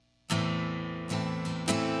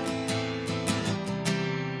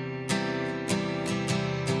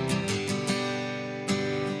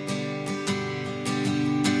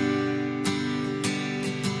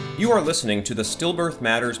You are listening to the Stillbirth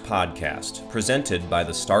Matters podcast, presented by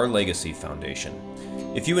the Star Legacy Foundation.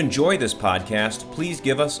 If you enjoy this podcast, please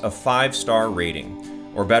give us a 5-star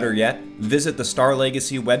rating. Or better yet, visit the Star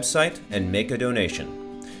Legacy website and make a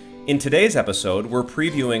donation. In today's episode, we're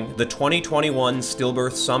previewing the 2021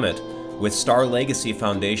 Stillbirth Summit with Star Legacy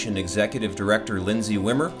Foundation Executive Director Lindsay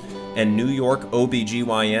Wimmer and New York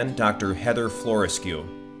OBGYN Dr. Heather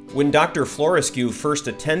Florescu. When Dr. Florescu first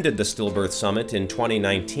attended the Stillbirth Summit in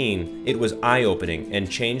 2019, it was eye-opening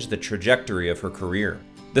and changed the trajectory of her career.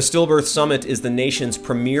 The Stillbirth Summit is the nation's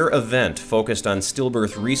premier event focused on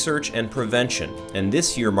stillbirth research and prevention, and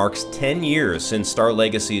this year marks 10 years since Star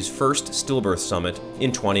Legacy's first Stillbirth Summit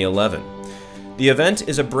in 2011. The event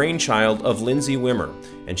is a brainchild of Lindsay Wimmer,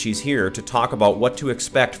 and she's here to talk about what to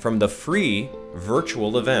expect from the free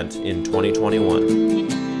virtual event in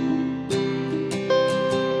 2021.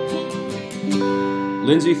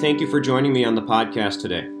 Lindsay, thank you for joining me on the podcast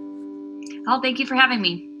today. Oh, thank you for having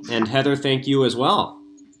me. And Heather, thank you as well.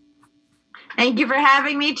 Thank you for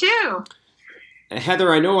having me too.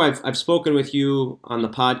 Heather, I know I've spoken with you on the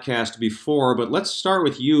podcast before, but let's start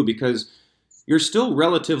with you because you're still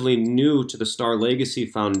relatively new to the Star Legacy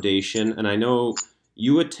Foundation, and I know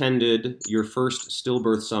you attended your first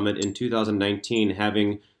Stillbirth Summit in 2019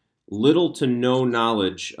 having little to no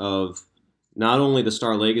knowledge of not only the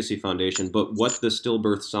Star Legacy Foundation, but what the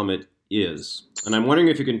Stillbirth Summit is. And I'm wondering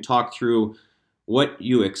if you can talk through what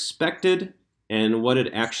you expected and what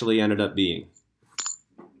it actually ended up being.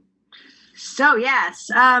 So yes,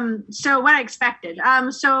 so what I expected.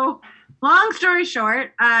 So long story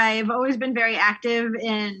short, I've always been very active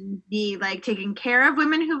in taking care of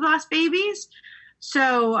women who've lost babies.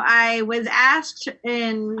 So I was asked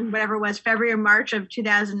in whatever it was, February or March of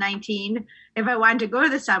 2019, if I wanted to go to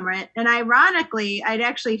the summit. And ironically, I'd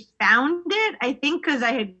actually found it, I think, because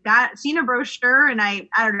I had seen a brochure and I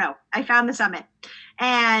don't know, I found the summit.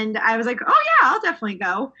 And I was like, oh yeah, I'll definitely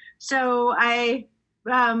go. So I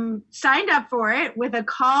signed up for it with a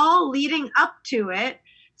call leading up to it.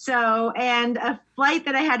 And a flight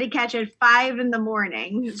that I had to catch at 5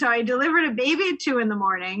 a.m. So I delivered a baby at 2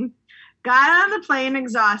 a.m, got on the plane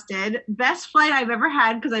exhausted, best flight I've ever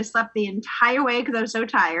had because I slept the entire way because I was so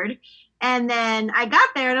tired. And then I got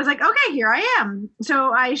there and I was like, okay, here I am.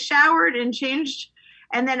 So I showered and changed.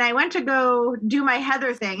 And then I went to go do my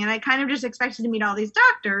Heather thing. And I kind of just expected to meet all these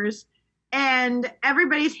doctors. And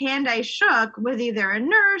everybody's hand I shook was either a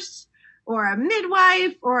nurse or a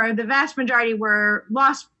midwife, or the vast majority were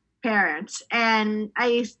lost parents. And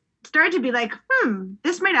I started to be like,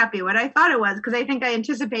 this might not be what I thought it was, because I think I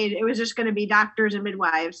anticipated it was just going to be doctors and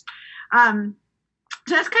midwives. So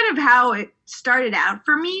that's kind of how it started out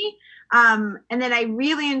for me. And then I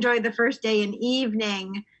really enjoyed the first day and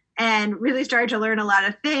evening and really started to learn a lot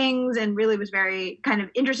of things and really was very kind of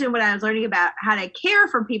interested in what I was learning about how to care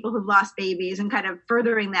for people who've lost babies and kind of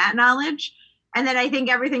furthering that knowledge. And then I think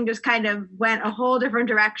everything just kind of went a whole different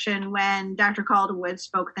direction when Dr. Calderwood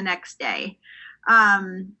spoke the next day.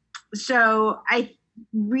 So I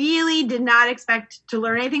really did not expect to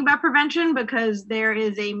learn anything about prevention because there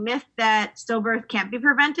is a myth that stillbirth can't be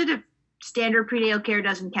prevented if standard prenatal care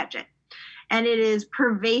doesn't catch it. And it is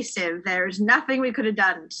pervasive. There's nothing we could have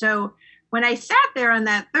done. So when I sat there on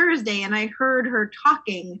that Thursday and I heard her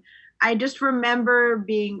talking, I just remember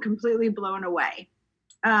being completely blown away.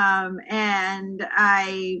 And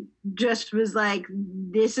I just was like,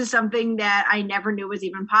 this is something that I never knew was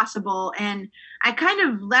even possible. And I kind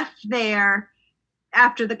of left there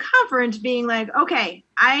after the conference being like, okay,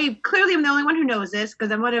 I clearly am the only one who knows this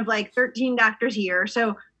because I'm one of 13 doctors here.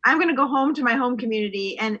 So I'm going to go home to my home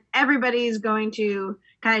community and everybody's going to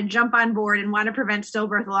kind of jump on board and want to prevent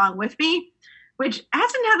stillbirth along with me, which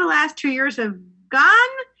hasn't how the last 2 years have gone.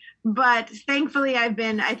 But thankfully, I've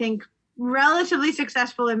been, I think, relatively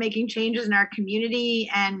successful in making changes in our community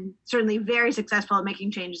and certainly very successful at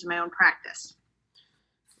making changes in my own practice.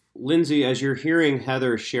 Lindsay, as you're hearing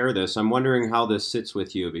Heather share this, I'm wondering how this sits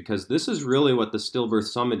with you, because this is really what the Stillbirth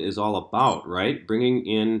Summit is all about, right? Bringing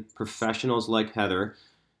in professionals like Heather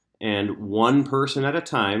and one person at a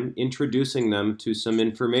time, introducing them to some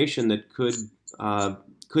information that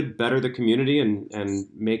could better the community and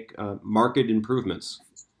make marked improvements.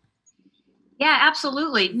 Yeah,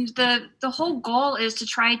 absolutely. The whole goal is to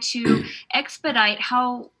try to expedite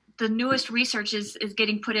how the newest research is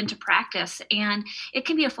getting put into practice. And it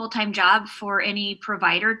can be a full-time job for any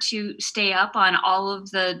provider to stay up on all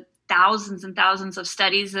of the thousands and thousands of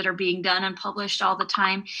studies that are being done and published all the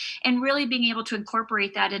time, and really being able to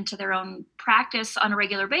incorporate that into their own practice on a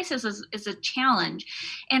regular basis is a challenge.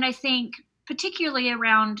 And I think particularly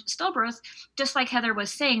around stillbirth, just like Heather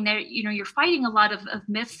was saying, there, you're fighting a lot of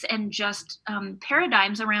myths and just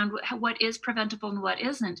paradigms around what is preventable and what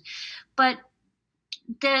isn't. But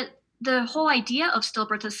the whole idea of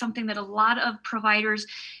stillbirth is something that a lot of providers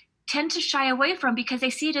tend to shy away from because they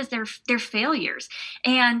see it as their failures.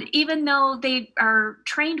 And even though they are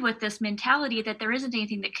trained with this mentality that there isn't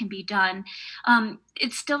anything that can be done,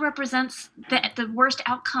 it still represents the worst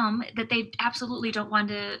outcome that they absolutely don't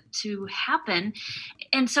want to happen.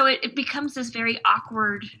 And so it becomes this very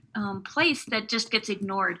awkward place that just gets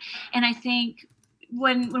ignored. And I think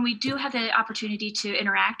when we do have the opportunity to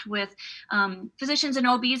interact with physicians and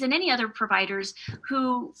OBs and any other providers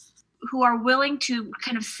who are willing to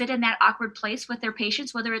kind of sit in that awkward place with their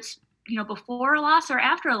patients, whether it's before a loss or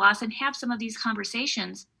after a loss, and have some of these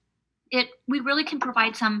conversations, we really can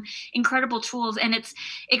provide some incredible tools. And it's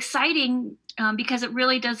exciting because it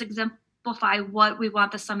really does exemplify what we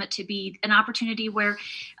want the summit to be, an opportunity where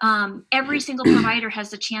every single provider has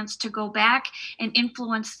the chance to go back and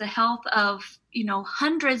influence the health of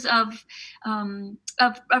hundreds of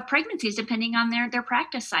pregnancies, depending on their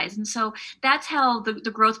practice size. And so that's how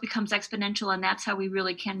the growth becomes exponential, and that's how we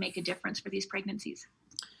really can make a difference for these pregnancies.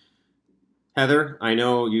 Heather, I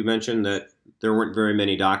know you mentioned that there weren't very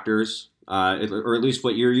many doctors, or at least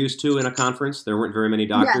what you're used to in a conference. There weren't very many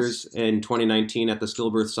doctors in 2019 at the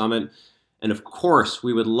Stillbirth Summit. And of course,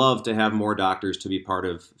 we would love to have more doctors to be part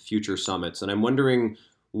of future summits. And I'm wondering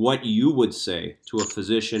what you would say to a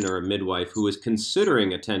physician or a midwife who is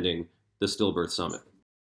considering attending the Stillbirth Summit.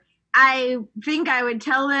 I think I would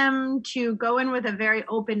tell them to go in with a very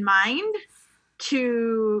open mind,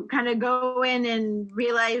 to kind of go in and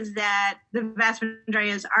realize that the vast majority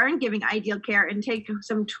of us aren't giving ideal care and take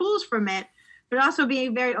some tools from it, but also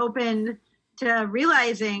being very open to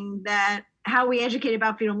realizing that how we educate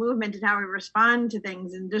about fetal movement and how we respond to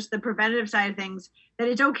things and just the preventative side of things, that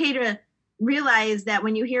it's okay to realize that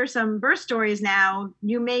when you hear some birth stories now,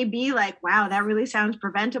 you may be like, wow, that really sounds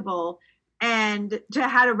preventable. And to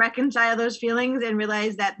how to reconcile those feelings and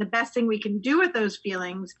realize that the best thing we can do with those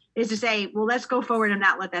feelings is to say, well, let's go forward and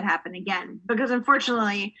not let that happen again. Because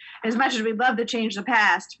unfortunately, as much as we'd love to change the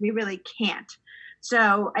past, we really can't.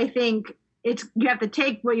 So I think you have to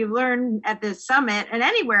take what you've learned at this summit and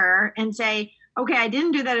anywhere and say, okay, I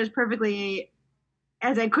didn't do that as perfectly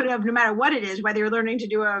as I could have, no matter what it is, whether you're learning to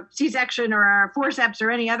do a C-section or a forceps or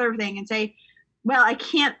any other thing, and say, well, I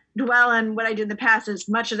can't dwell on what I did in the past as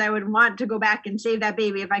much as I would want to go back and save that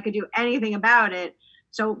baby if I could do anything about it.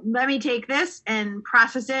 So let me take this and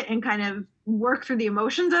process it and kind of work through the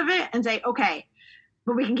emotions of it and say, okay,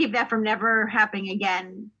 but we can keep that from never happening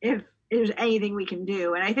again if there's anything we can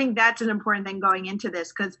do. And I think that's an important thing going into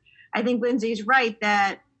this, because I think Lindsay's right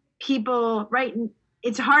that people, right,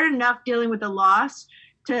 it's hard enough dealing with the loss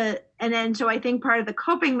and then so I think part of the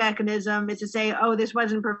coping mechanism is to say, oh, this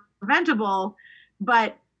wasn't preventable,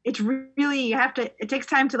 but it's really, it takes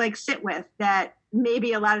time to like sit with that.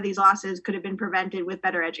 Maybe a lot of these losses could have been prevented with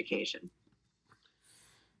better education.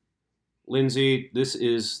 Lindsay,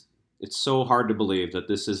 it's so hard to believe that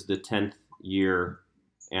this is the 10th year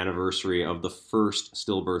anniversary of the first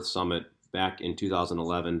Stillbirth Summit back in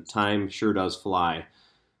 2011. Time sure does fly.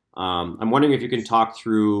 I'm wondering if you can talk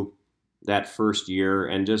through that first year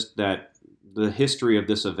and just the history of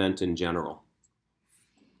this event in general.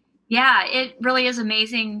 Yeah, it really is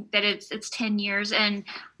amazing that it's 10 years, and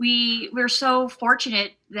we're so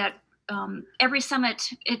fortunate that every summit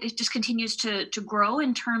it just continues to grow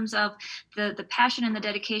in terms of the passion and the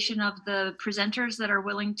dedication of the presenters that are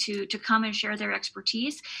willing to come and share their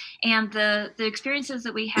expertise, and the experiences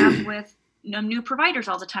that we have with new providers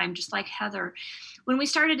all the time, just like Heather. When we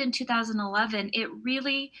started in 2011, it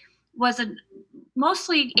really was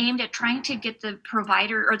mostly aimed at trying to get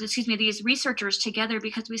these researchers together,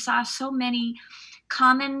 because we saw so many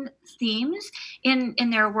common themes in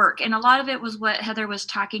their work. And a lot of it was what Heather was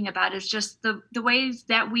talking about, is just the ways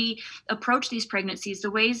that we approach these pregnancies, the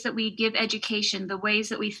ways that we give education, the ways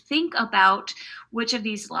that we think about which of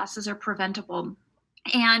these losses are preventable.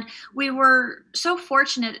 And we were so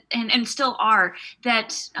fortunate, and still are, that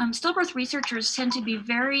stillbirth researchers tend to be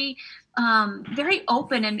very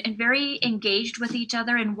open and very engaged with each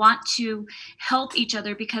other and want to help each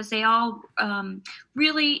other, because they all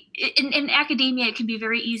really, in academia, it can be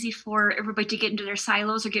very easy for everybody to get into their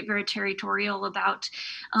silos or get very territorial about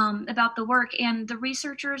the work. And the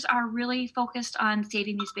researchers are really focused on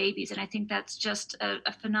saving these babies. And I think that's just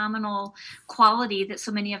a phenomenal quality that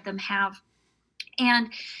so many of them have.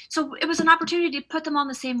 And so it was an opportunity to put them all in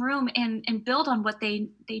the same room and build on what they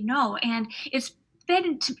know. And it's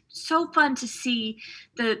been so fun to see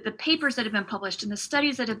the papers that have been published and the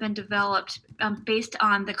studies that have been developed based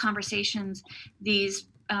on the conversations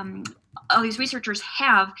all these researchers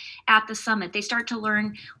have at the summit. They start to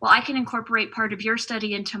learn, well, I can incorporate part of your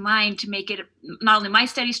study into mine to make it not only my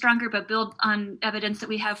study stronger, but build on evidence that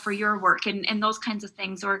we have for your work and those kinds of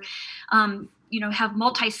things. Or, have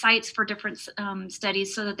multi-sites for different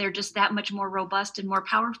studies so that they're just that much more robust and more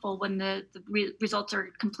powerful when the results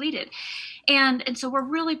are completed. And so we're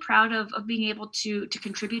really proud of being able to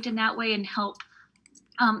contribute in that way and help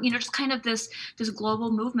just kind of this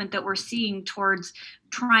global movement that we're seeing towards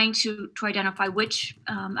trying to identify which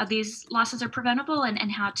of these losses are preventable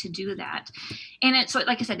and how to do that. And so,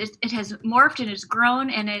 like I said, it has morphed and it's grown,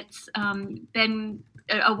 and it's been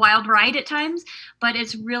a wild ride at times, but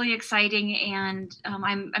it's really exciting. And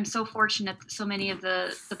I'm so fortunate that so many of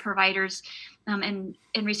the providers and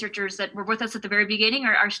researchers that were with us at the very beginning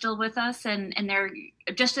are still with us, and they're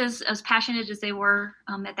just as passionate as they were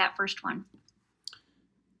at that first one.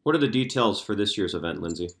 What are the details for this year's event,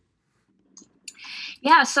 Lindsay?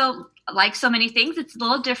 Yeah, so like so many things, it's a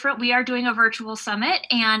little different. We are doing a virtual summit,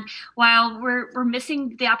 and while we're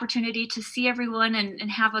missing the opportunity to see everyone and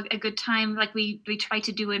have a good time like we try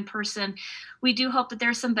to do in person, we do hope that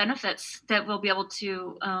there's some benefits that we'll be able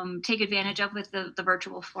to take advantage of with the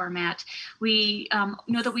virtual format. We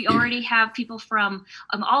know that we already have people from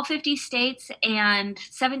all 50 states and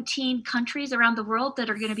 17 countries around the world that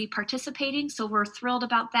are going to be participating, so we're thrilled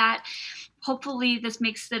about that. Hopefully this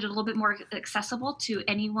makes it a little bit more accessible to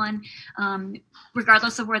anyone,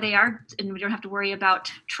 regardless of where they are, and we don't have to worry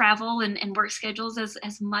about travel and work schedules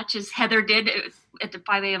as much as Heather did at the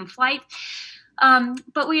 5 a.m. flight.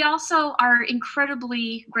 But we also are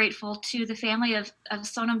incredibly grateful to the family of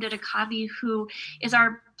Sonam Didakavi, who is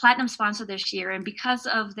our platinum sponsor this year. And because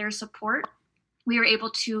of their support, we are able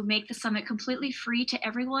to make the summit completely free to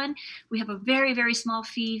everyone. We have a very, very small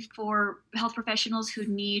fee for health professionals who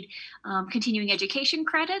need continuing education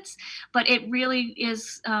credits, but it really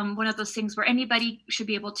is one of those things where anybody should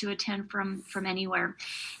be able to attend from anywhere.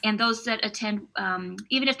 And those that attend,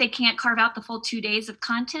 even if they can't carve out the full 2 days of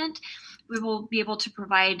content, we will be able to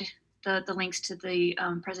provide the links to the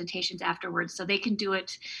presentations afterwards, so they can do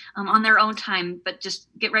it on their own time, but just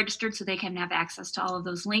get registered so they can have access to all of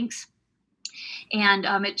those links. And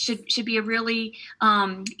it should be a really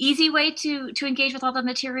easy way to engage with all the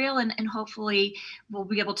material, and hopefully we'll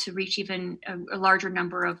be able to reach even a larger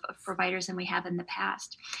number of providers than we have in the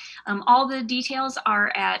past. All the details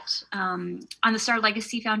are on the Star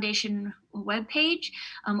Legacy Foundation webpage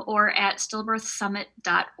or at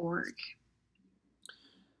stillbirthsummit.org.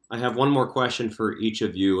 I have one more question for each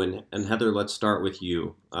of you, and Heather, let's start with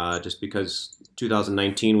you, just because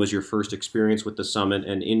 2019 was your first experience with the summit,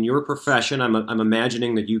 and in your profession, I'm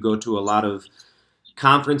imagining that you go to a lot of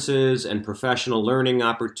conferences and professional learning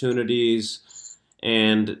opportunities,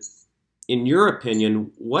 and in your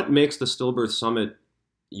opinion, what makes the Stillbirth Summit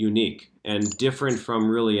unique and different from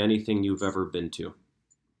really anything you've ever been to?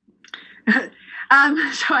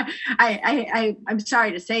 So I'm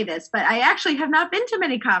sorry to say this, but I actually have not been to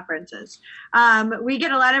many conferences. We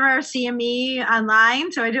get a lot of our CME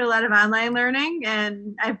online, so I do a lot of online learning,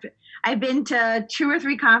 and I've been to 2 or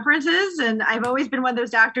 3 conferences, and I've always been one of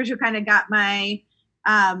those doctors who kind of got my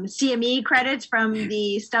CME credits from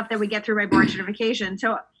the stuff that we get through my board certification.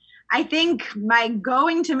 So I think my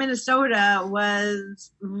going to Minnesota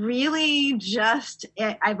was really just,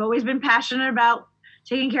 I've always been passionate about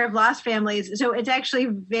taking care of lost families. So it's actually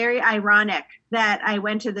very ironic that I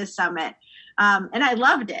went to this summit. And I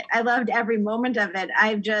loved it. I loved every moment of it.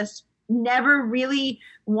 I've just never really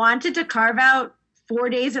wanted to carve out 4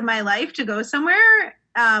 days of my life to go somewhere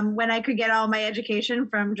when I could get all my education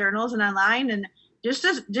from journals and online. And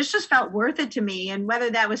just felt worth it to me. And whether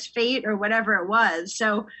that was fate or whatever it was.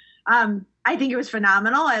 So I think it was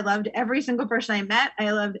phenomenal. I loved every single person I met. I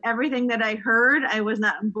loved everything that I heard. I was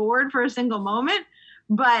not bored for a single moment.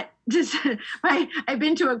 But just I've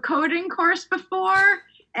been to a coding course before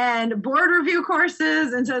and board review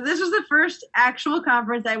courses. And so this was the first actual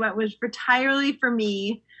conference I went, was entirely for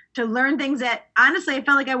me to learn things that honestly I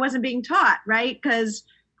felt like I wasn't being taught, right? Because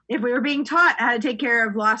if we were being taught how to take care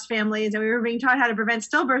of lost families and we were being taught how to prevent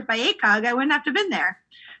stillbirth by ACOG, I wouldn't have to have been there.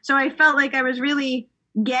 So I felt like I was really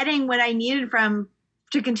getting what I needed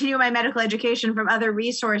to continue my medical education from other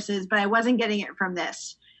resources, but I wasn't getting it from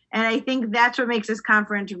this. And I think that's what makes this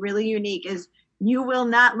conference really unique, is you will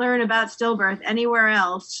not learn about stillbirth anywhere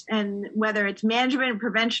else, and whether it's management,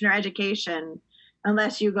 prevention, or education,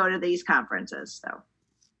 unless you go to these conferences. So,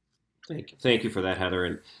 thank you for that, Heather.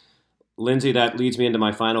 And Lindsay, that leads me into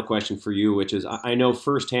my final question for you, which is I know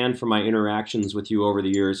firsthand from my interactions with you over the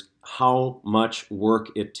years how much work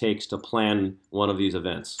it takes to plan one of these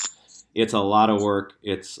events. It's a lot of work.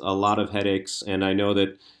 It's a lot of headaches. And I know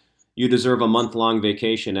that you deserve a month-long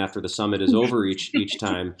vacation after the summit is over each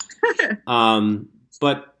time.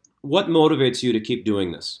 But what motivates you to keep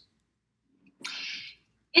doing this?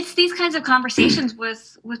 It's these kinds of conversations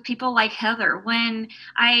with people like Heather. When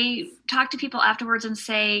I talk to people afterwards and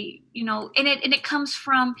say, and it comes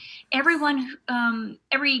from everyone,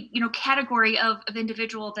 every category of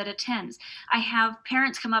individual that attends. I have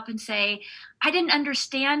parents come up and say, I didn't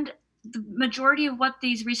understand the majority of what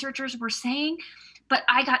these researchers were saying, but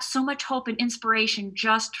I got so much hope and inspiration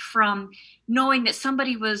just from knowing that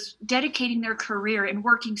somebody was dedicating their career and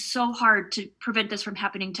working so hard to prevent this from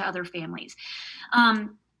happening to other families.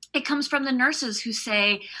 It comes from the nurses who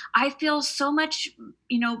say, I feel so much,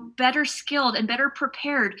 better skilled and better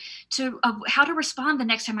prepared to how to respond the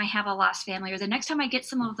next time I have a lost family or the next time I get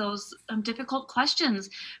some of those difficult questions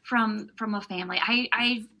from a family.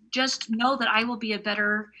 I just know that I will be a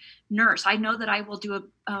better nurse. I know that I will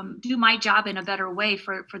do my job in a better way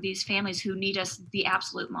for these families who need us the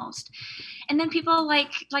absolute most. And then people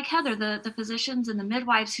like Heather, the physicians and the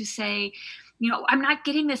midwives who say, I'm not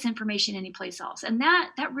getting this information anyplace else. And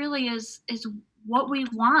that really is what we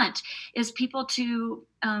want, is people to,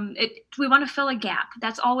 we want to fill a gap.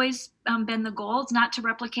 That's always been the goal. It's not to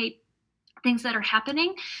replicate things that are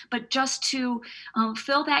happening, but just to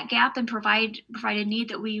fill that gap and provide a need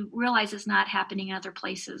that we realize is not happening in other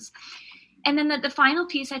places. And then the final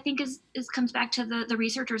piece, I think, is comes back to the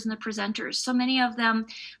researchers and the presenters. So many of them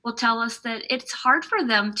will tell us that it's hard for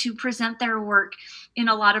them to present their work in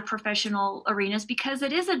a lot of professional arenas because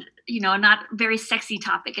it is a not very sexy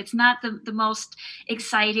topic. It's not the most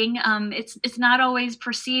exciting. It's not always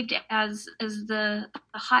perceived as the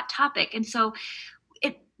hot topic. And so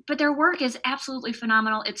but their work is absolutely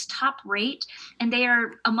phenomenal. It's top rate, and they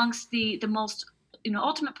are amongst the most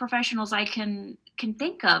ultimate professionals I can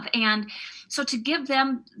think of. And so to give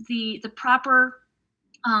them the proper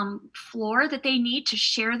floor that they need to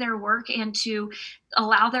share their work and to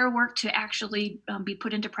allow their work to actually be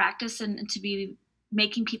put into practice and to be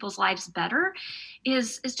making people's lives better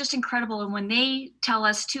is just incredible. And when they tell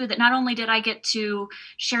us too that not only did I get to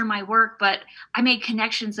share my work, but I made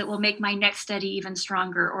connections that will make my next study even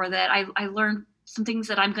stronger, or that I learned some things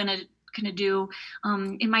that I'm going to do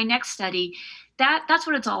in my next study, that's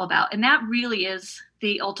what it's all about. And that really is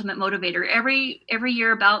the ultimate motivator. Every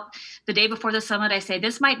year about the day before the summit, I say,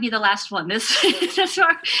 this might be the last one. I just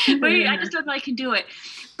don't know I can do it.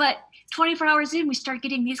 But 24 hours in, we start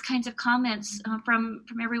getting these kinds of comments from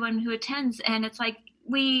everyone who attends, and it's like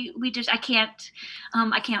I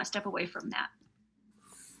can't step away from that.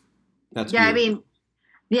 That's yeah. beautiful.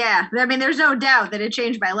 I mean, there's no doubt that it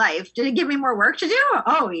changed my life. Did it give me more work to do?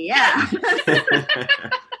 Oh yeah.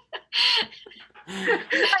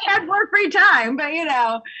 I had more free time, but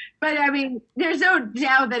I mean, there's no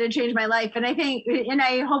doubt that it changed my life, and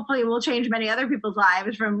I hopefully will change many other people's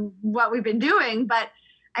lives from what we've been doing. But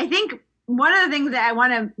I think one of the things that I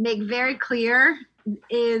want to make very clear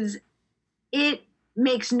is it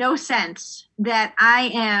makes no sense that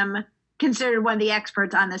I am considered one of the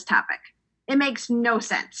experts on this topic. It makes no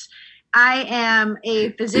sense. I am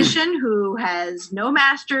a physician who has no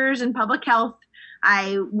master's in public health.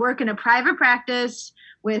 I work in a private practice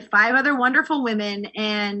with 5 other wonderful women,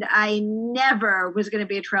 and I never was going to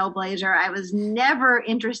be a trailblazer. I was never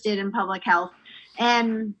interested in public health,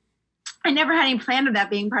 and I never had any plan of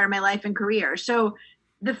that being part of my life and career. So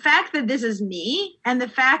the fact that this is me, and the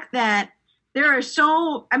fact that there's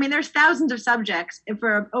thousands of subjects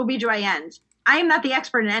for OBGYNs. I am not the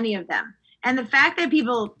expert in any of them. And the fact that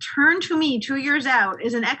people turn to me 2 years out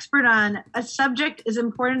as an expert on a subject as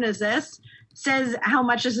important as this says how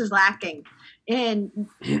much this is lacking in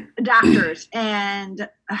doctors and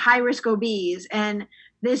high-risk OBs. And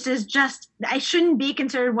this is I shouldn't be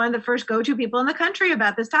considered one of the first go-to people in the country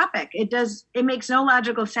about this topic. It makes no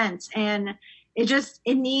logical sense. And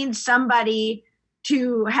it needs somebody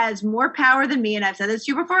who has more power than me. And I've said this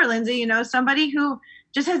to you before, Lindsay, somebody who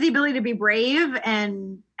just has the ability to be brave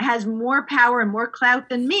and has more power and more clout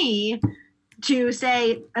than me to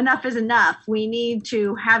say enough is enough. We need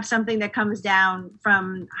to have something that comes down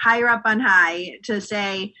from higher up on high to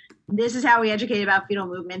say, this is how we educate about fetal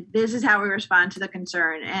movement. This is how we respond to the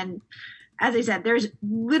concern. And as I said, there's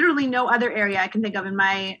literally no other area I can think of in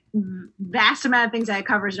my vast amount of things I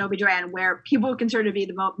cover as an OBGYN where people consider me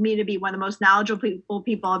to be one of the most knowledgeable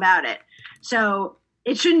people about it. So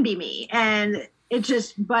it shouldn't be me. And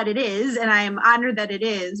but it is. And I am honored that it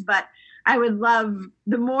is. But I would love,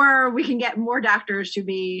 the more we can get more doctors to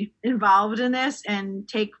be involved in this and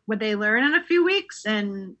take what they learn in a few weeks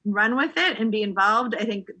and run with it and be involved, I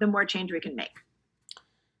think the more change we can make.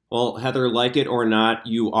 Well, Heather, like it or not,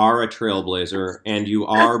 you are a trailblazer and you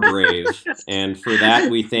are brave. And for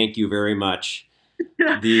that, we thank you very much.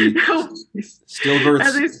 The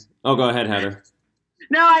stillbirths. Oh, go ahead, Heather.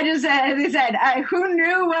 No, I just said, as I said, who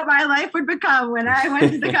knew what my life would become when I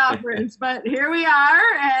went to the conference? But here we are,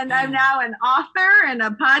 and I'm now an author and a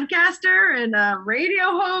podcaster and a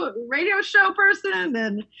radio show person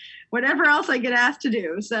and whatever else I get asked to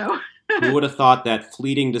do. So who would have thought that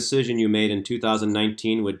fleeting decision you made in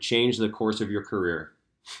 2019 would change the course of your career?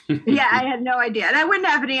 Yeah, I had no idea. And I wouldn't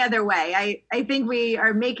have any other way. I think we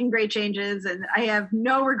are making great changes, and I have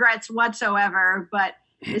no regrets whatsoever, but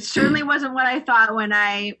it certainly wasn't what I thought when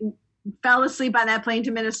I fell asleep on that plane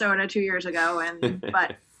to Minnesota 2 years ago.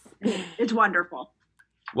 But it's wonderful.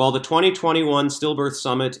 Well, the 2021 Stillbirth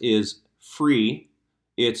Summit is free.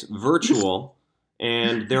 It's virtual,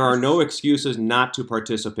 and there are no excuses not to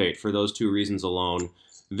participate for those two reasons alone.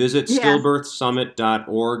 Visit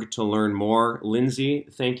stillbirthsummit.org to learn more. Lindsay,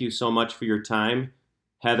 thank you so much for your time.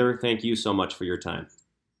 Heather, thank you so much for your time.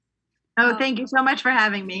 Oh, thank you so much for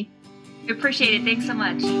having me. We appreciate it. Thanks so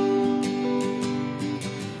much.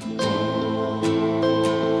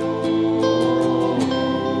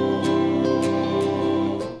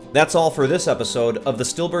 That's all for this episode of the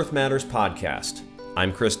Stillbirth Matters podcast.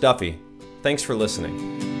 I'm Chris Duffy. Thanks for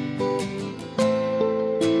listening.